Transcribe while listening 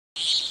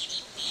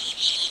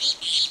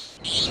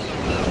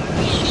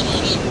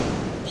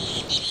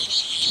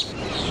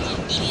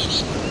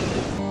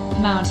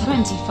Mount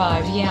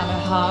 25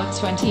 Yamaha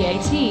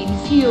 2018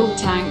 fuel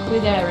tank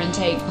with air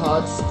intake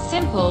pods,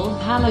 simple,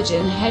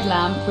 halogen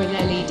headlamp with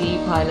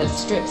LED pilot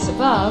strips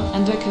above,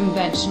 and a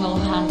conventional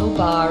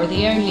handlebar are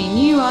the only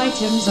new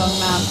items on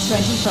Mount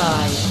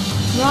 25.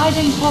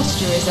 Riding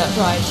posture is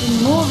upright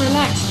and more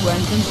relaxed when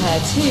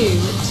compared to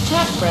its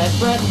track-bred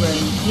brethren.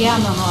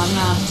 Yamaha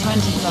Mount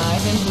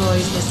 25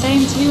 employs the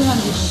same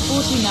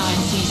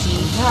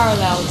 249cc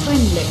parallel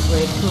twin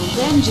liquid-cooled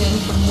engine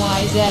from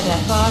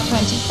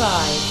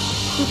YZF-R25.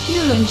 The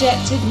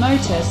fuel-injected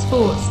motor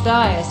sports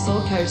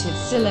diacetyl-coated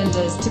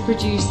cylinders to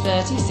produce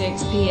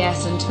 36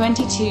 PS and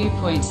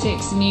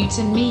 22.6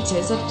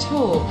 Nm of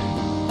torque.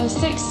 A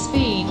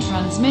 6-speed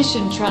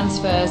transmission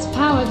transfers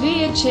power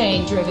via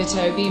chain drivet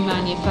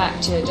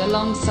manufactured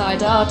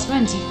alongside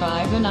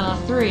R25 and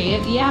R3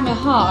 at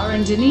Yamaha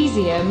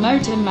Indonesia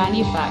Motor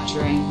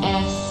Manufacturing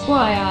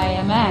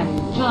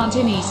 (SYIMM) plant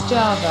in East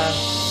Java.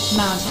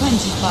 Mount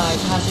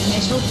 25 has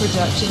initial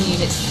production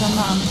units per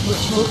month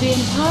which will be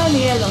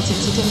entirely allotted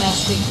to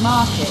domestic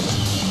market.